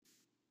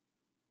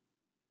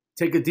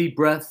Take a deep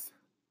breath,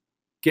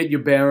 get your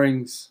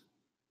bearings,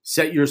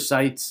 set your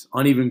sights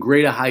on even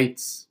greater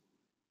heights,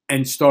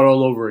 and start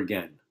all over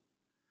again.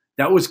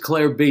 That was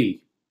Claire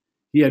B.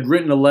 He had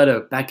written a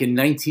letter back in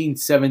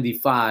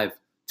 1975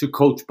 to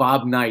Coach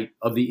Bob Knight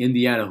of the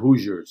Indiana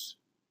Hoosiers.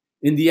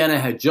 Indiana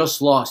had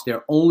just lost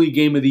their only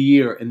game of the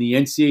year in the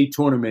NCAA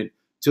tournament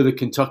to the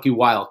Kentucky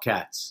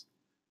Wildcats.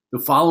 The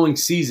following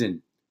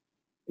season,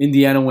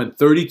 Indiana went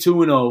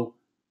 32-0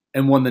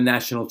 and won the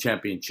national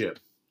championship.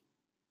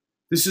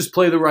 This is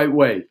Play the Right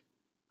Way.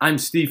 I'm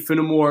Steve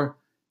Finnemore.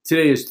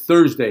 Today is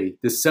Thursday,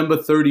 December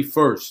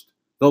 31st,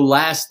 the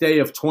last day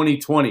of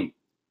 2020.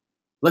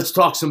 Let's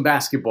talk some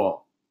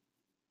basketball.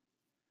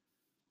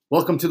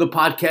 Welcome to the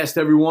podcast,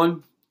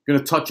 everyone. Going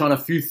to touch on a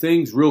few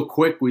things real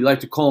quick. We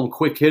like to call them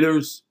quick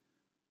hitters.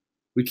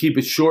 We keep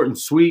it short and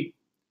sweet.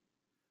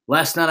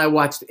 Last night I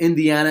watched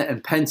Indiana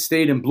and Penn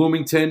State in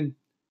Bloomington.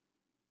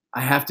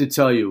 I have to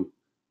tell you,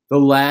 the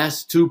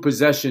last two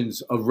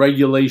possessions of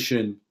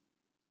regulation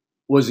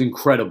was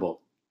incredible.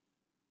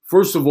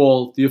 First of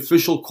all, the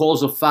official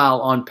calls a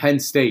foul on Penn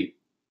State.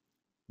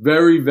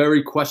 Very,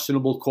 very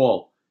questionable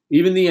call.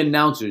 Even the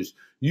announcers,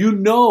 you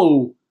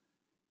know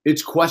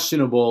it's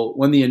questionable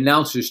when the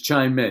announcers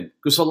chime in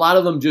because a lot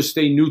of them just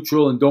stay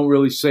neutral and don't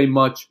really say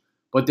much.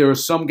 But there are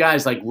some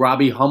guys like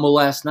Robbie Hummel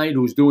last night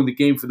who was doing the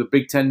game for the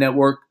Big Ten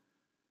Network.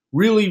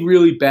 Really,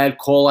 really bad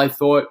call, I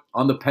thought,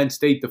 on the Penn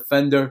State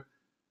defender.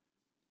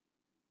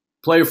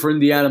 Player for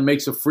Indiana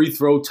makes a free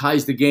throw,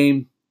 ties the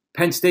game.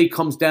 Penn State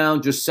comes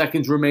down, just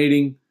seconds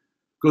remaining,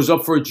 goes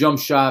up for a jump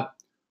shot,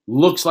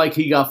 looks like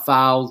he got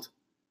fouled.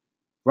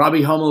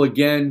 Robbie Hummel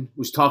again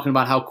was talking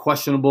about how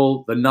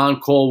questionable the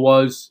non-call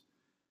was.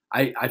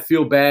 I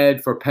feel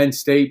bad for Penn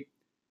State.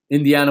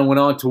 Indiana went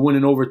on to win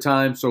in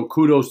overtime, so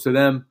kudos to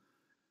them.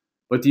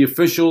 But the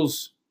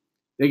officials,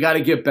 they got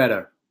to get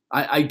better.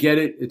 I get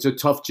it. It's a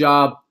tough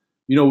job.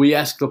 You know, we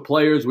ask the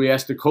players, we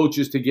ask the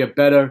coaches to get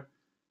better.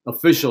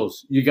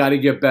 Officials, you got to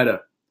get better.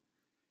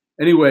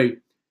 Anyway,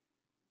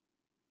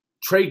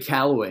 Trey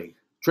Galloway,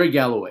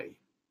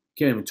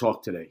 can't even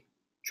talk today.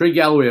 Trey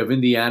Galloway of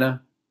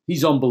Indiana,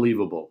 he's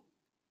unbelievable.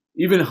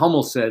 Even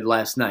Hummel said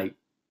last night,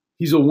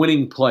 he's a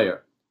winning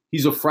player.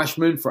 He's a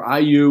freshman for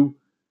IU,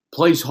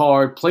 plays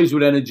hard, plays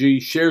with energy,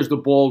 shares the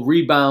ball,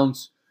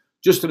 rebounds.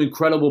 Just an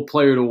incredible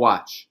player to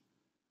watch.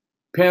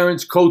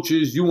 Parents,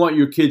 coaches, you want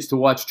your kids to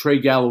watch Trey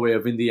Galloway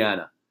of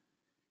Indiana.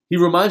 He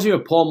reminds me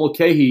of Paul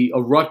Mulcahy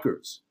of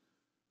Rutgers,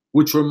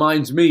 which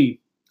reminds me,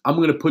 I'm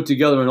going to put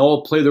together an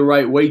all Play the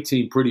Right Way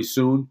team pretty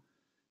soon.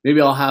 Maybe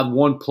I'll have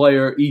one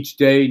player each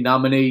day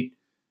nominate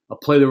a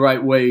Play the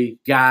Right Way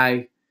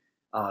guy.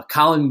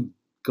 Colin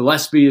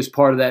Gillespie is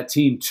part of that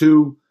team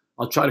too.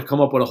 I'll try to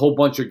come up with a whole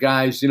bunch of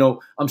guys. You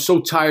know, I'm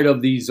so tired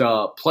of these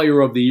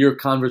Player of the Year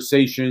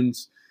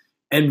conversations,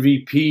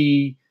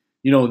 MVP,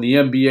 you know, in the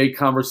NBA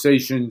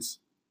conversations.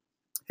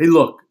 Hey,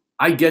 look,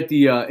 I get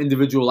the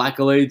individual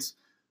accolades,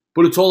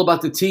 but it's all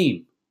about the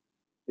team.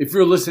 If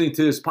you're listening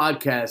to this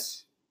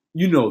podcast,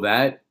 you know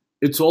that.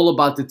 It's all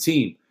about the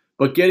team.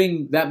 But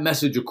getting that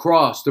message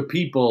across to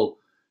people,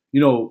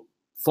 you know,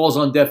 falls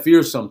on deaf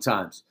ears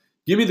sometimes.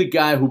 Give me the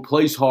guy who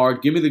plays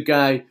hard. Give me the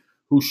guy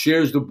who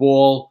shares the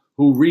ball,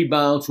 who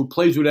rebounds, who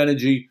plays with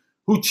energy,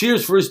 who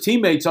cheers for his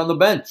teammates on the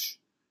bench.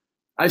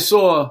 I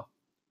saw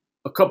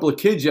a couple of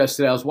kids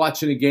yesterday. I was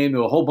watching a game. There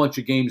were a whole bunch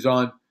of games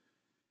on.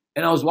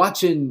 And I was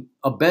watching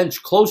a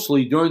bench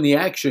closely during the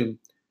action.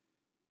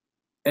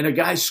 And a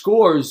guy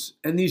scores,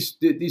 and these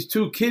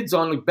two kids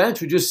on the bench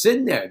were just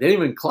sitting there. They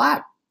didn't even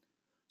clap.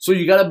 So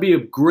you got to be a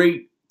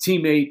great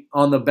teammate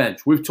on the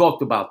bench. We've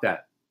talked about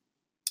that.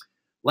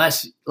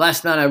 Last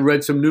night I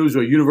read some news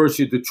where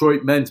University of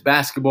Detroit men's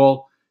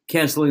basketball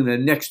canceling their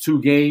next two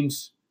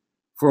games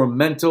for a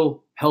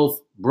mental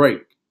health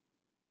break.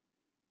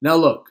 Now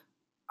look,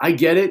 I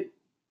get it.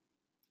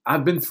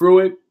 I've been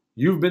through it.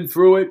 You've been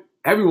through it.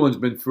 Everyone's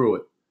been through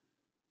it.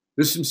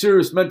 There's some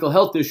serious mental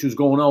health issues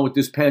going on with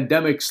this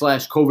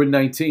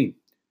pandemic/COVID-19.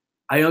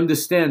 I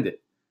understand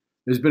it.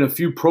 There's been a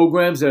few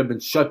programs that have been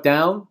shut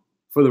down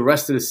for the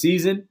rest of the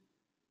season.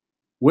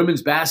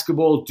 Women's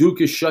basketball, Duke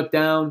is shut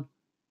down.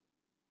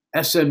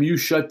 SMU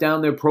shut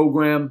down their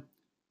program.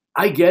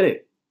 I get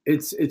it.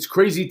 It's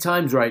crazy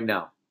times right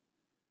now.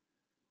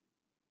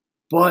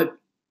 But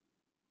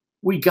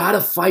we got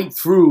to fight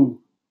through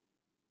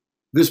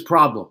this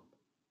problem.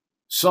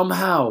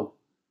 Somehow,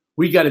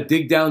 we got to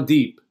dig down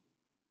deep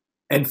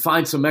and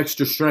find some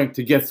extra strength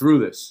to get through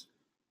this.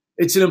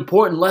 It's an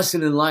important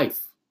lesson in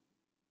life.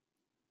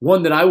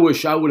 One that I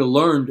wish I would have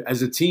learned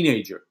as a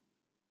teenager.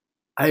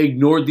 I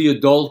ignored the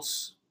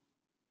adults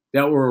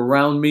that were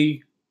around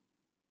me.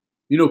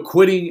 You know,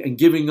 quitting and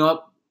giving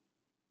up,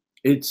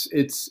 it's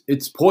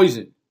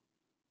poison.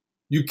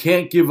 You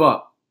can't give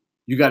up.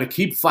 You got to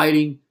keep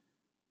fighting.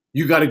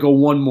 You got to go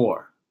one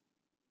more.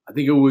 I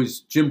think it was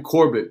Jim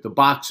Corbett, the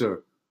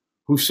boxer,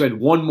 who said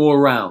one more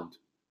round.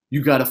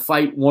 You got to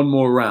fight one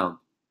more round.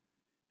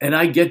 And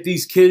I get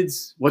these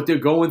kids, what they're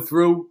going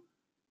through.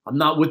 I'm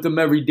not with them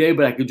every day,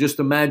 but I could just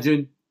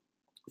imagine.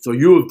 So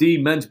U of D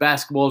men's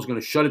basketball is going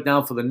to shut it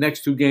down for the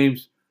next two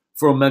games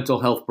for a mental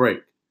health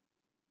break.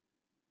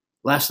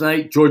 Last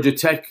night, Georgia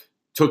Tech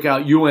took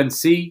out UNC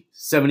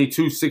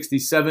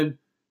 72-67.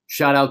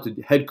 Shout out to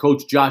head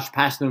coach Josh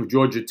Pastner of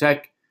Georgia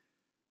Tech.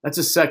 That's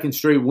a second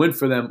straight win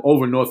for them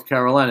over North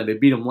Carolina. They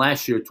beat them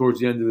last year towards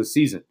the end of the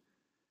season.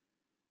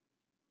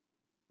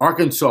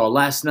 Arkansas,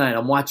 last night,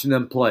 I'm watching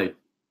them play.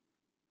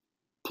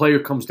 Player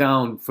comes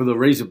down for the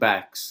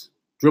Razorbacks,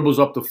 dribbles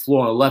up the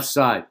floor on the left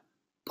side,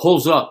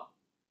 pulls up,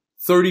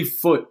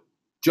 30-foot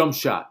jump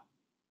shot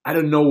out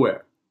of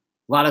nowhere.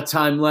 A lot of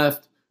time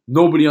left,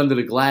 nobody under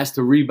the glass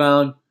to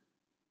rebound.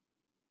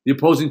 The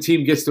opposing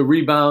team gets the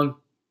rebound,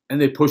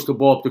 and they push the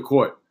ball up the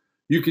court.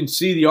 You can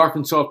see the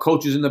Arkansas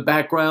coaches in the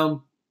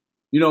background,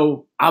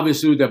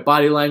 obviously with their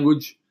body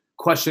language,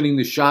 questioning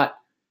the shot.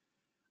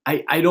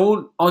 I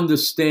don't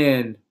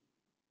understand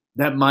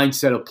that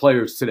mindset of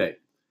players today.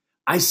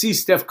 I see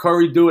Steph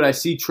Curry do it. I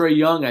see Trae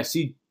Young. I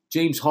see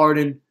James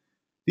Harden.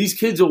 These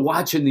kids are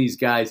watching these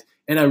guys,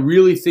 and I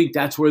really think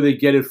that's where they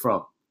get it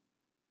from.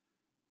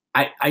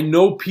 I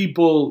know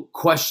people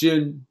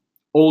question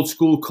old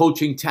school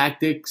coaching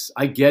tactics.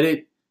 I get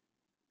it.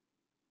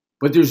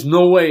 But there's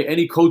no way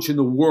any coach in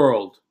the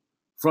world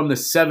from the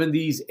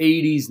 70s,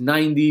 80s,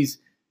 90s,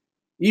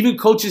 even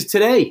coaches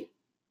today,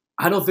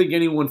 I don't think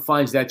anyone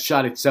finds that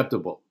shot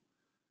acceptable.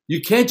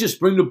 You can't just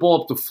bring the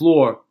ball up the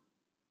floor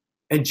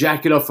and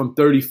jack it up from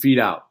 30 feet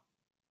out.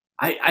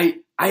 I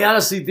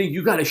honestly think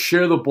you got to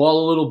share the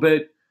ball a little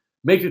bit,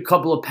 make a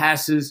couple of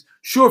passes.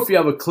 Sure, if you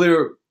have a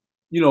clear,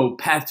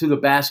 path to the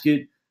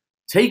basket,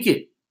 take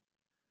it.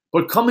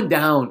 But coming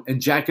down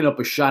and jacking up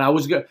a shot, I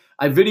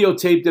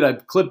videotaped it, I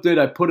clipped it,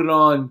 I put it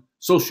on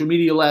social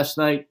media last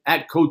night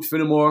at Coach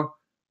Finnemore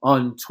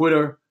on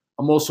Twitter.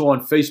 I'm also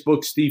on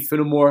Facebook, Steve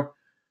Finnemore.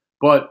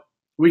 But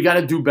we got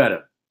to do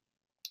better.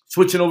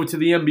 Switching over to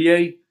the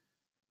NBA,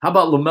 how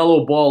about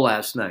LaMelo Ball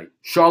last night?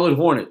 Charlotte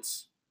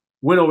Hornets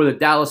win over the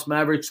Dallas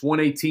Mavericks,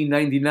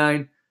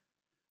 118-99.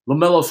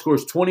 LaMelo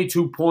scores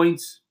 22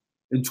 points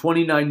in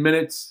 29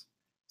 minutes,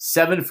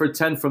 7 for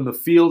 10 from the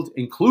field,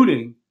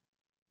 including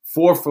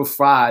 4 for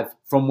 5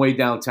 from way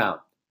downtown.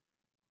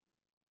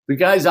 The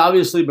guy's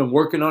obviously been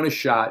working on his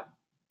shot.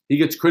 He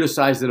gets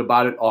criticized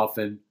about it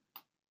often.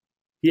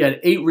 He had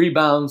 8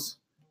 rebounds,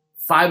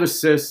 5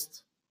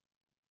 assists.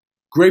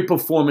 Great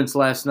performance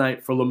last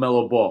night for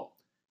LaMelo Ball.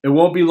 It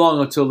won't be long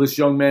until this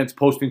young man's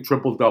posting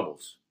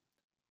triple-doubles.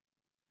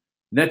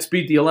 Nets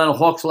beat the Atlanta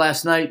Hawks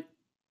last night,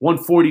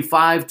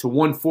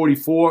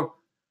 145-144.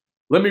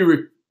 Let me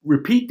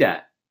repeat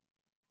that.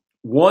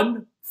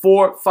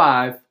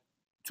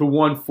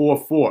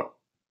 145-144.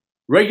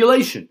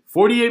 Regulation,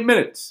 48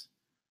 minutes.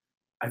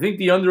 I think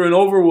the under and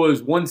over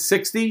was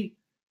 160.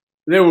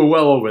 They were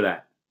well over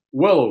that.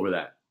 Well over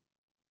that.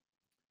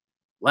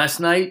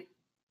 Last night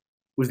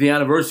was the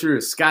anniversary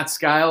of Scott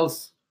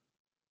Skiles'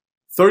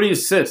 30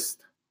 assists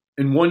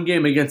in one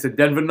game against the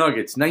Denver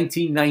Nuggets,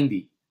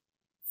 1990.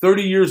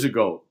 30 years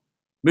ago,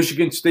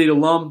 Michigan State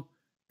alum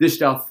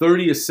dished out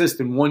 30 assists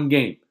in one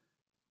game.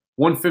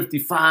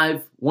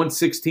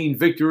 155-116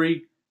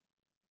 victory.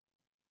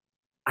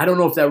 I don't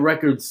know if that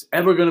record's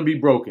ever going to be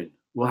broken.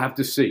 We'll have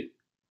to see.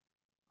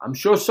 I'm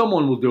sure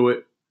someone will do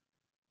it.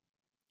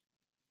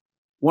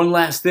 One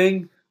last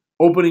thing.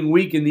 Opening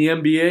week in the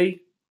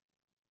NBA.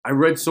 I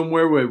read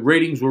somewhere where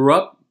ratings were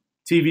up,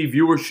 TV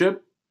viewership.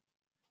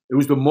 It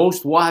was the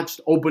most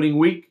watched opening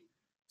week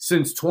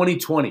since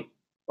 2020.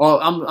 Oh,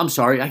 I'm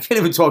sorry. I can't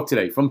even talk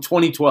today. From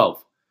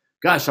 2012.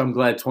 Gosh, I'm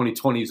glad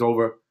 2020 is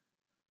over.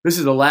 This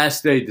is the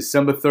last day,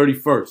 December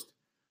 31st.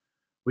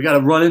 We got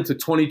to run into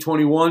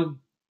 2021,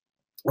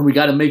 and we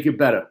got to make it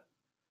better.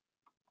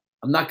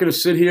 I'm not going to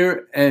sit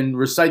here and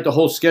recite the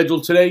whole schedule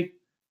today.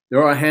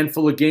 There are a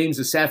handful of games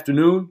this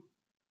afternoon.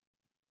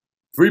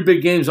 3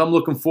 big games I'm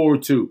looking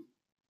forward to.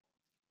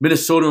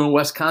 Minnesota and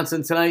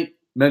Wisconsin tonight.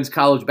 Men's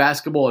college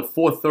basketball at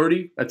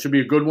 4:30. That should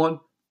be a good one.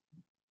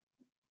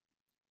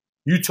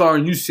 Utah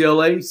and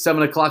UCLA,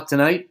 7 o'clock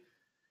tonight.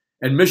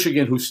 And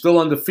Michigan, who's still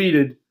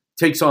undefeated,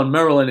 takes on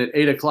Maryland at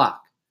 8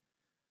 o'clock.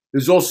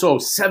 There's also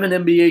 7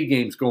 NBA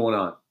games going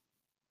on.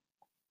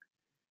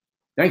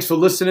 Thanks for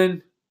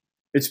listening.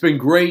 It's been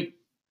great.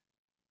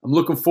 I'm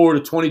looking forward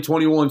to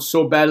 2021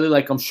 so badly,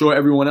 like I'm sure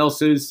everyone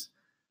else is.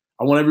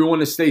 I want everyone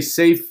to stay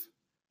safe.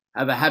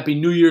 Have a happy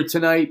New Year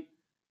tonight.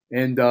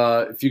 And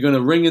if you're going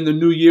to ring in the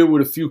new year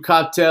with a few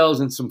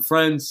cocktails and some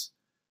friends,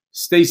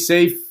 stay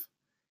safe.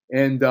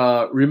 And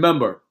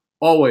remember,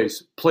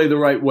 always play the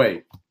right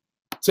way.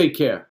 Take care.